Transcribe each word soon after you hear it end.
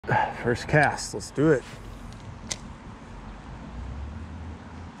First cast, let's do it.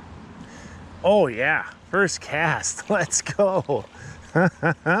 Oh yeah, first cast, let's go.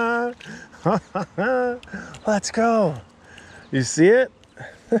 Let's go. You see it?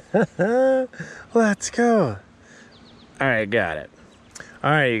 Let's go. All right, got it.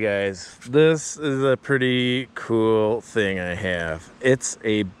 All right, you guys, this is a pretty cool thing I have. It's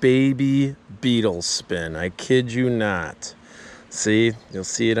a baby beetle spin. I kid you not. See, you'll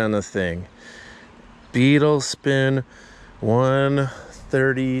see it on the thing. Beetle spin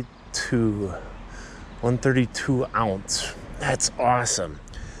 132 ounce. That's awesome.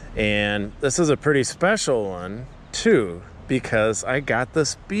 And this is a pretty special one too, because I got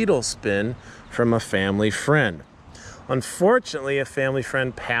this beetle spin from a family friend. Unfortunately, a family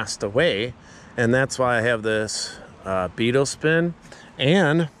friend passed away, and that's why I have this beetle spin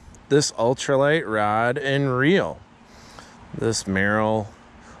and this ultralight rod and reel. This Merrill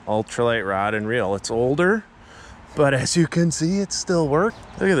ultralight rod and reel. It's older, but as you can see, it still works.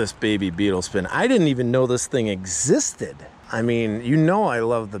 Look at this baby beetle spin. I didn't even know this thing existed. I mean, you know I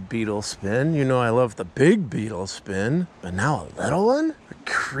love the beetle spin. You know I love the big beetle spin. But now a little one? A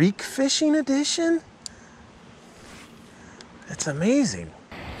creek fishing edition? It's amazing.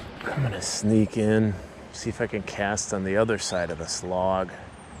 I'm gonna sneak in, see if I can cast on the other side of this log.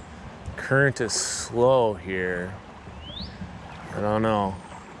 Current is slow here. I don't know.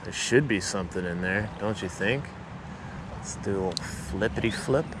 There should be something in there, don't you think? Let's do a little flippity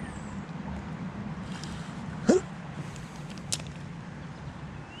flip. There's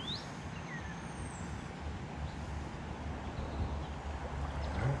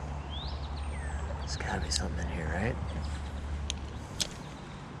gotta be something in here, right?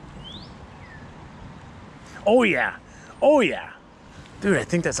 Oh yeah, oh yeah. Dude, I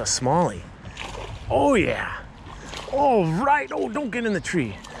think that's a smallie. Oh yeah. Oh right, oh don't get in the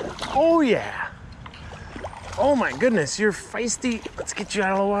tree. Oh yeah. Oh my goodness, you're feisty. Let's get you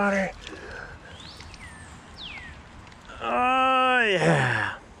out of the water. Oh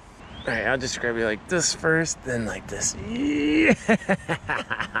yeah. All right, I'll just grab you like this first, then like this. Yeah.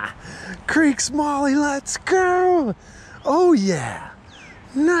 Creek smallie, let's go. Oh yeah,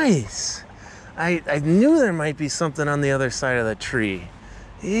 nice. I knew there might be something on the other side of the tree.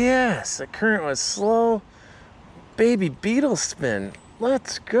 Yes, the current was slow. Baby beetle spin.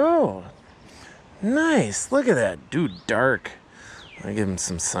 Let's go. Nice. Look at that. Dude, dark. I give him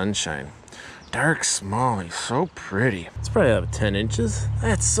some sunshine. Dark smallie. So pretty. It's probably about 10 inches.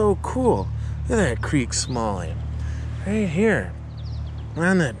 That's so cool. Look at that creek smallie. Right here.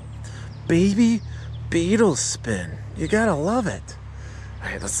 On that baby beetle spin. You gotta love it. All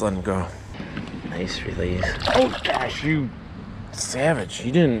right, let's let him go. Nice release. Oh gosh, you savage.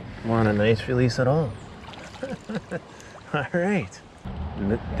 You didn't want a nice release at all. All right.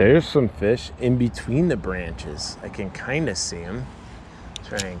 There's some fish in between the branches. I can kind of see them.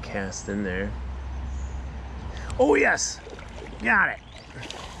 Try and cast in there. Oh yes, got it.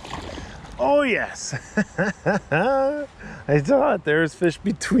 Oh yes. I thought there was fish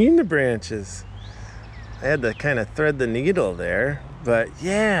between the branches. I had to kind of thread the needle there, but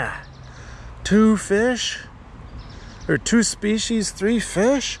yeah. 2 fish, or 2 species, 3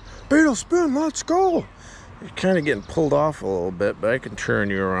 fish. Beetle spin, let's go. You're kind of getting pulled off a little bit, but I can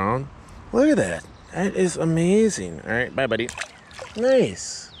turn you around. Look at that. That is amazing. All right, bye, buddy.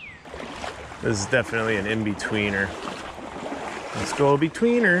 Nice. This is definitely an in-betweener. Let's go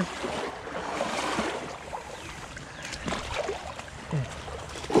betweener.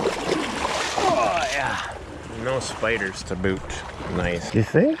 Oh, yeah. No spiders to boot. Nice. Do you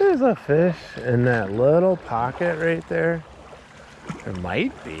think there's a fish in that little pocket right there? There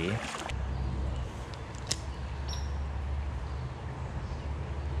might be.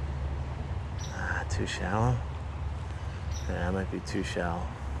 Too shallow? Yeah, it might be too shallow.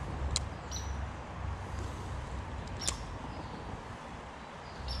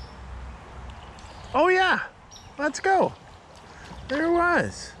 Oh yeah, let's go. There it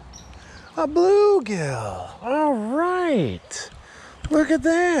was. A bluegill. All right. Look at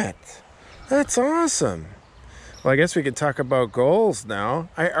that. That's awesome. Well, I guess we could talk about goals now.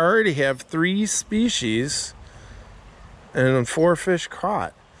 I already have 3 species and 4 fish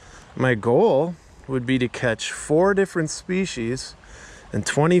caught. My goal would be to catch 4 different species and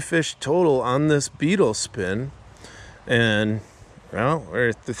 20 fish total on this beetle spin. And, well,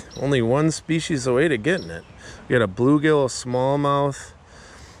 we're only 1 species away to getting it. We got a bluegill, a smallmouth,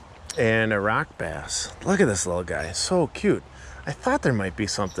 and a rock bass. Look at this little guy, so cute. I thought there might be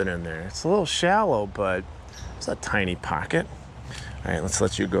something in there. It's a little shallow, but it's a tiny pocket. All right, let's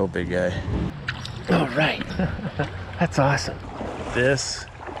let you go, big guy. All right, that's awesome. This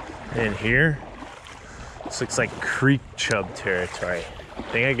And here, this looks like creek chub territory. I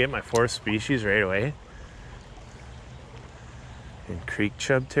think I get my 4th species right away. In creek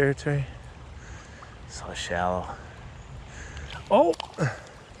chub territory. So shallow. Oh!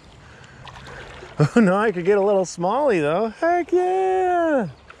 Oh no, I could get a little smallie though. Heck yeah!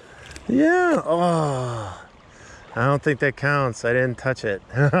 Yeah! Oh! I don't think that counts. I didn't touch it.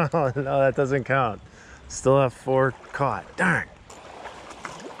 No, that doesn't count. Still have 4 caught. Darn!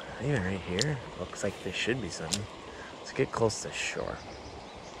 Even right here, looks like there should be something. Let's get close to shore.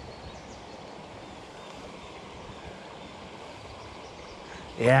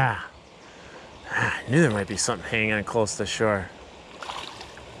 Yeah. I knew there might be something hanging on close to shore.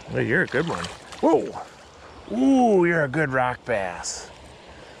 Oh, you're a good one. Whoa. Ooh, you're a good rock bass.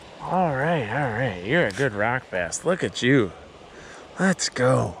 All right. You're a good rock bass. Look at you. Let's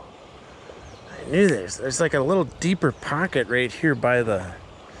go. I knew there's like a little deeper pocket right here by the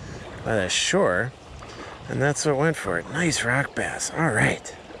shore. And that's what went for it. Nice rock bass. All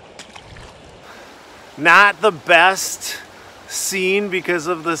right. Not the best scene because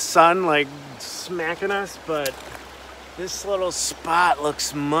of the sun like smacking us, but this little spot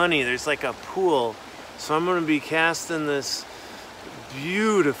looks money. There's like a pool, so I'm going to be casting this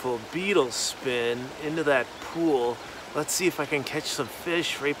beautiful beetle spin into that pool. Let's see if I can catch some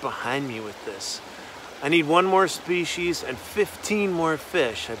fish right behind me with this. I need 1 more species and 15 more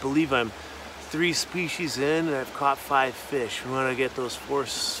fish. I believe I'm 3 species in and I've caught 5 fish. We want to get those 4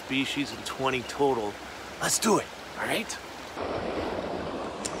 species and 20 total. Let's do it, all right?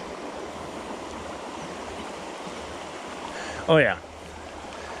 Oh yeah.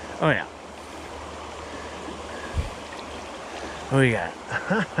 Oh yeah. What do we got?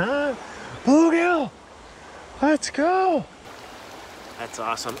 Bluegill! Let's go! That's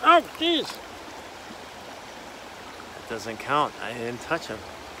awesome. Oh, jeez! That doesn't count. I didn't touch him.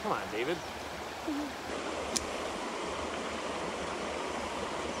 Come on, David.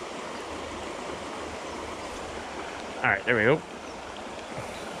 All right, there we go.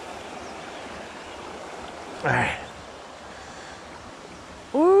 All right.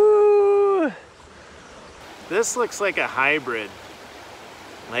 Ooh! This looks like a hybrid.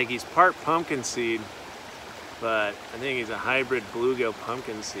 Like he's part pumpkin seed, but I think he's a hybrid bluegill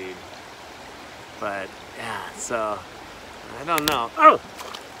pumpkin seed. But yeah, so I don't know. Oh!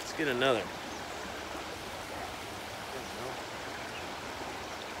 Let's get another.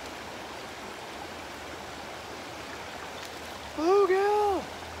 Bluegill!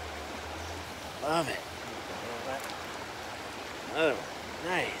 Love it. Another one.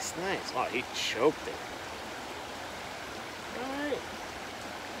 Nice, nice. Wow, he choked it. Alright.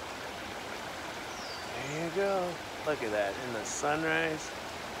 There you go. Look at that in the sunrise.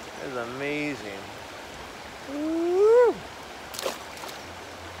 That's amazing. Woo! Oh,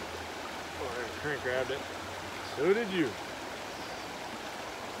 the current grabbed it. So did you.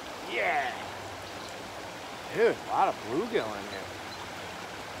 Yeah. Dude, a lot of bluegill in here.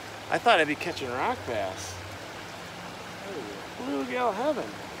 I thought I'd be catching rock bass. Bluegill heaven.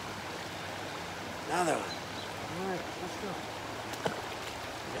 Another one. All right, let's go.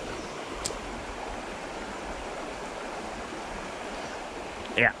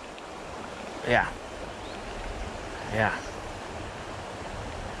 Yeah. Yeah. Yeah.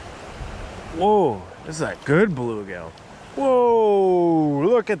 Whoa, this is a good bluegill. Whoa,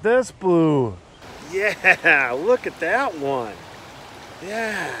 look at this blue. Yeah, look at that one.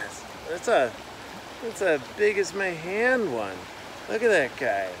 Yes, that's a big as my hand one. Look at that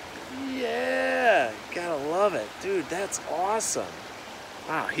guy. Yeah, gotta love it. Dude, that's awesome.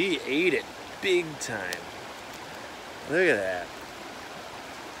 Wow, he ate it big time. Look at that.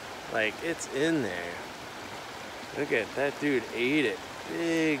 Like, it's in there. Look at that dude ate it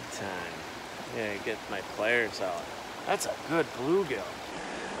big time. Yeah, get my pliers out. That's a good bluegill.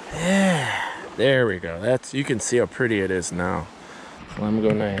 Yeah, there we go. You can see how pretty it is now. Let me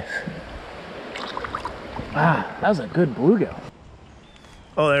go nice. Ah, that was a good bluegill.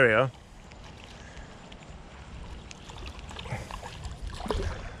 Oh, there we go.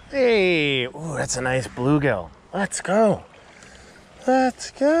 Hey, ooh, that's a nice bluegill. Let's go.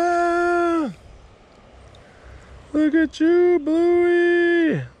 Let's go. Look at you,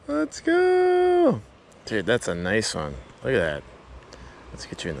 Bluey. Let's go. Dude, that's a nice one. Look at that. Let's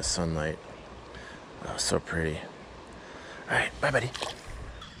get you in the sunlight. Oh, so pretty. All right, bye, buddy.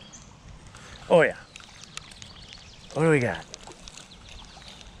 Oh, yeah. What do we got?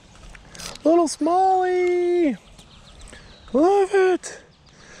 Little smallie. Love it.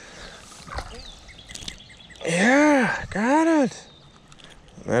 Yeah, got it.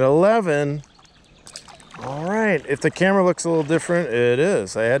 At 11. Oh, All right, if the camera looks a little different, it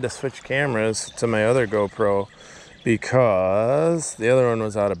is. I had to switch cameras to my other GoPro because the other one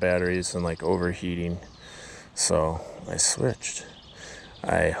was out of batteries and like overheating. So I switched.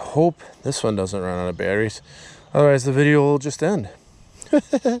 I hope this one doesn't run out of batteries. Otherwise the video will just end.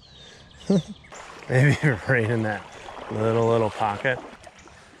 Maybe right in that little pocket.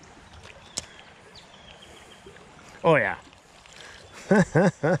 Oh yeah.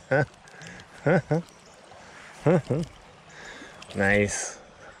 Nice.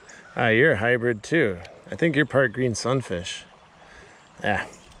 You're a hybrid too. I think you're part green sunfish. Yeah,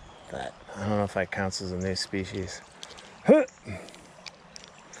 but I don't know if that counts as a new species.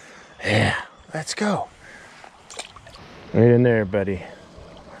 Yeah, let's go. Right in there, buddy.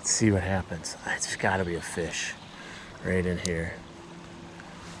 Let's see what happens. It's gotta be a fish right in here.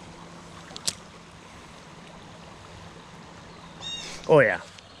 Oh yeah,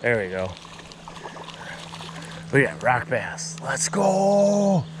 there we go. Look at rock bass. Let's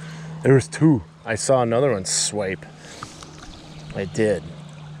go. There was two. I saw another one swipe. I did.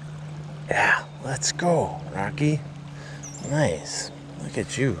 Yeah, let's go, Rocky. Nice. Look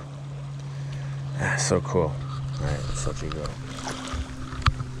at you. Ah, so cool. All right, let's let you go.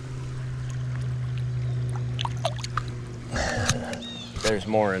 There's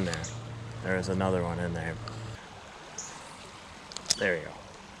more in there. There's another one in there. There we go.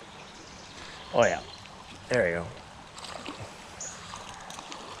 Oh yeah. There we go.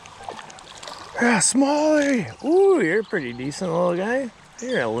 Ah, Smalley! Ooh, you're a pretty decent little guy.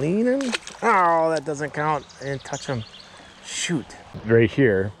 You're a leaning. Oh, that doesn't count. I didn't touch him. Shoot. Right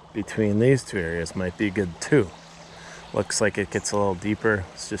here, between these two areas, might be good too. Looks like it gets a little deeper.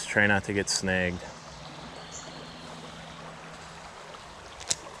 Let's just try not to get snagged.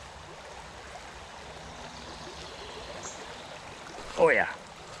 Oh yeah.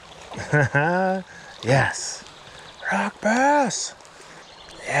 Yes. Rock bass.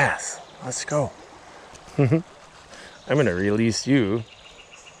 Yes. Let's go. I'm gonna release you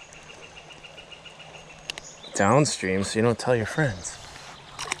downstream so you don't tell your friends.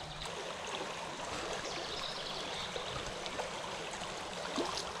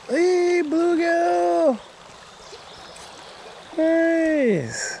 Hey, bluegill.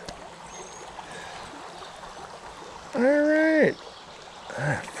 Nice. All right.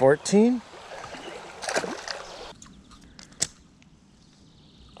 14.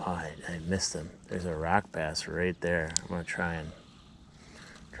 Oh, I missed him. There's a rock bass right there. I'm gonna try and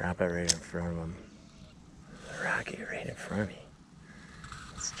drop it right in front of him. There's a rocky right in front of me.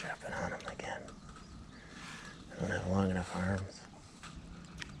 Let's drop it on him again. I don't have long enough arms.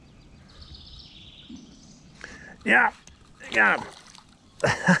 Yeah, I got him.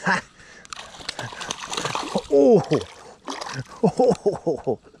 Oh.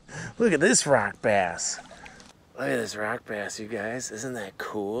 Oh, look at this rock bass. Look at this rock bass, you guys. Isn't that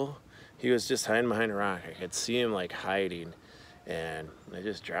cool? He was just hiding behind a rock. I could see him like hiding, and I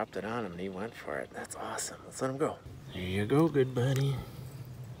just dropped it on him and he went for it. That's awesome. Let's let him go. There you go, good buddy.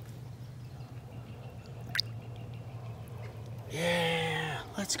 Yeah,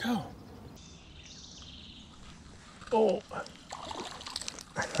 let's go. Oh.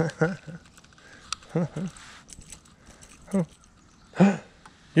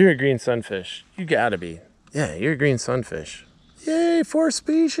 You're a green sunfish. You gotta be. Yeah, you're a green sunfish. Yay, 4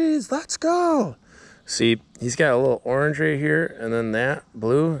 species. Let's go. See, he's got a little orange right here, and then that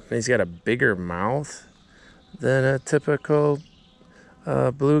blue. And he's got a bigger mouth than a typical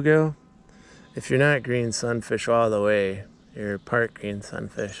bluegill. If you're not green sunfish all the way, you're part green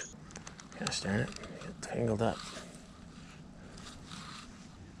sunfish. Gosh darn it, get tangled up.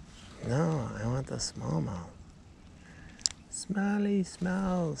 No, I want the smallmouth. Smiley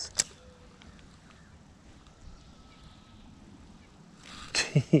smells.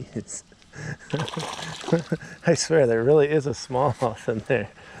 Jeez. I swear there really is a smallmouth in there.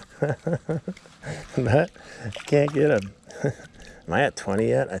 But I can't get him. Am I at 20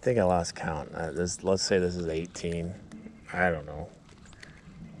 yet? I think I lost count. Let's say this is 18. I don't know.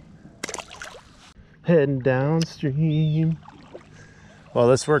 Heading downstream. Well,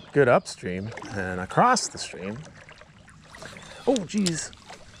 this worked good upstream and across the stream. Oh, geez.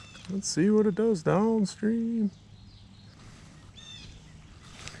 Let's see what it does downstream.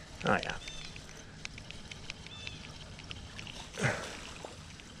 Oh, yeah.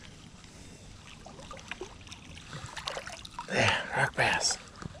 Yeah, rock bass.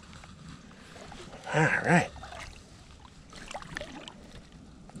 All right.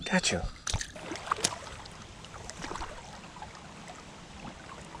 Got you.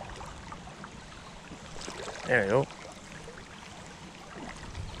 There you go.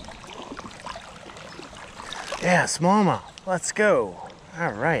 Yeah, smallmouth. Let's go.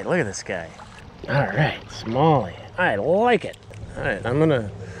 All right, look at this guy. All right, smallie. I like it. All right, I'm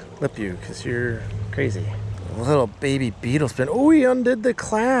gonna lip you because you're crazy. A little baby beetle spin. Oh, he undid the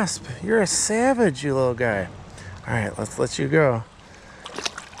clasp. You're a savage, you little guy. All right, let's let you go.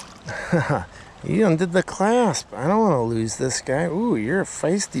 You undid the clasp. I don't want to lose this guy. Ooh, you're a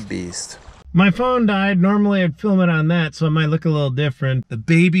feisty beast. My phone died. Normally I'd film it on that, so it might look a little different. The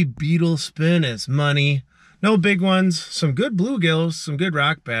baby beetle spin is money. No big ones. Some good bluegills, some good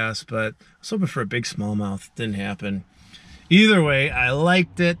rock bass, but I was hoping for a big smallmouth. Didn't happen. Either way, I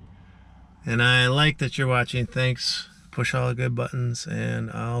liked it, and I like that you're watching. Thanks. Push all the good buttons,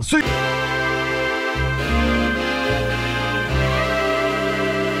 and I'll see you.